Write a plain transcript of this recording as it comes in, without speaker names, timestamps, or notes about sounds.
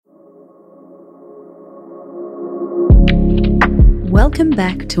Welcome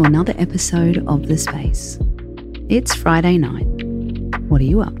back to another episode of The Space. It's Friday night. What are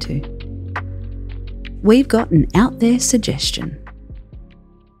you up to? We've got an out there suggestion.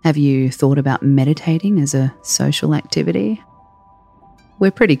 Have you thought about meditating as a social activity? We're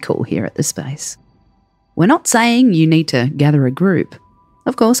pretty cool here at The Space. We're not saying you need to gather a group,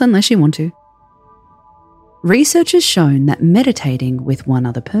 of course, unless you want to. Research has shown that meditating with one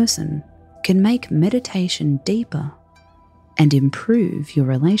other person can make meditation deeper and improve your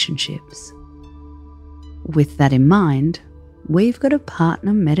relationships. With that in mind, we've got a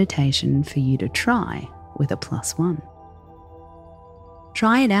partner meditation for you to try with a +1.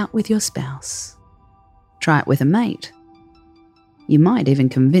 Try it out with your spouse. Try it with a mate. You might even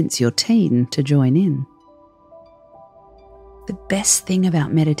convince your teen to join in. The best thing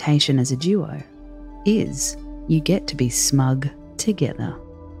about meditation as a duo is you get to be smug together.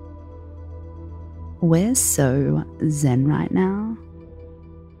 We're so zen right now.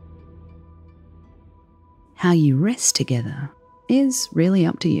 How you rest together is really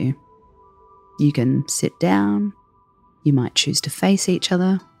up to you. You can sit down, you might choose to face each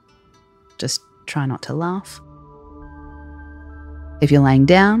other, just try not to laugh. If you're laying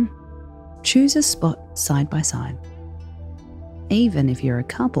down, choose a spot side by side. Even if you're a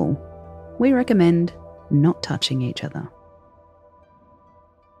couple, we recommend not touching each other.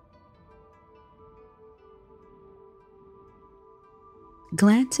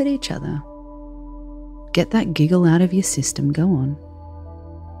 Glance at each other. Get that giggle out of your system, go on.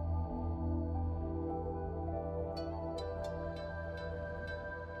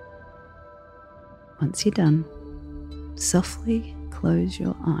 Once you're done, softly close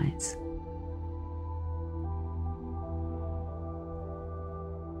your eyes.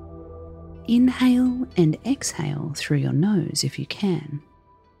 Inhale and exhale through your nose if you can.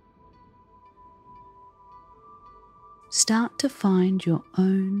 Start to find your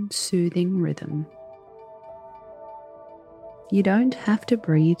own soothing rhythm. You don't have to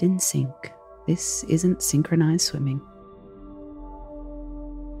breathe in sync. This isn't synchronized swimming.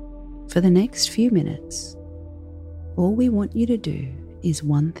 For the next few minutes, all we want you to do is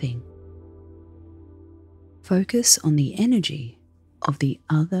one thing. Focus on the energy of the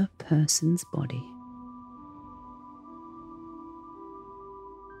other person's body.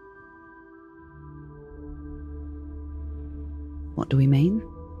 What do we mean?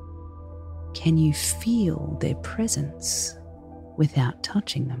 Can you feel their presence without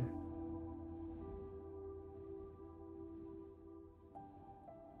touching them?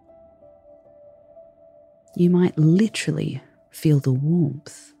 You might literally feel the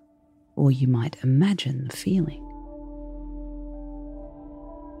warmth, or you might imagine the feeling.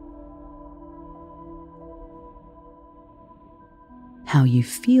 How you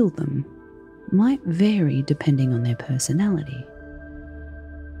feel them might vary depending on their personality.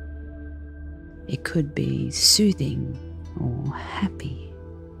 It could be soothing or happy,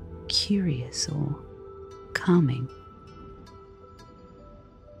 curious or calming.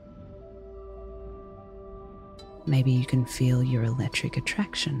 Maybe you can feel your electric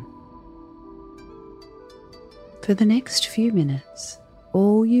attraction. For the next few minutes,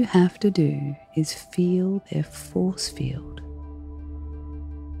 all you have to do is feel their force field.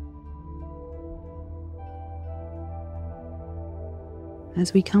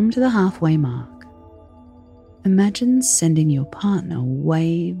 As we come to the halfway mark, imagine sending your partner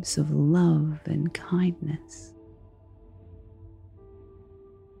waves of love and kindness.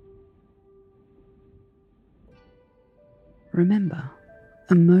 Remember,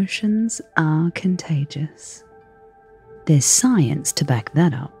 emotions are contagious. There's science to back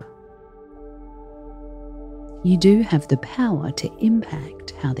that up. You do have the power to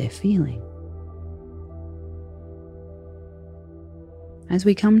impact how they're feeling. As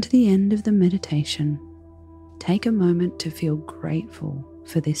we come to the end of the meditation, take a moment to feel grateful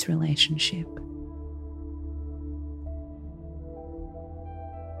for this relationship.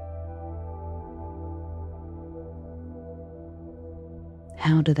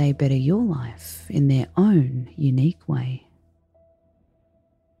 How do they better your life in their own unique way?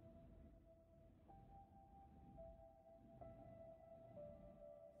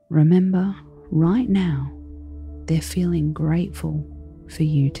 Remember, right now, they're feeling grateful for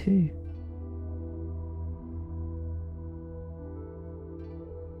you too.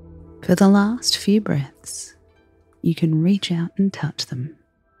 For the last few breaths, you can reach out and touch them.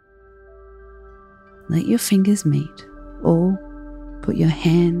 Let your fingers meet or put your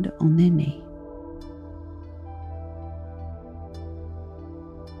hand on their knee.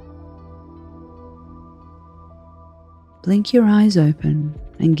 Blink your eyes open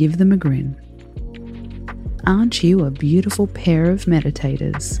and give them a grin. aren't you a beautiful pair of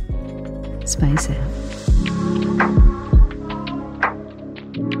meditators? Space out.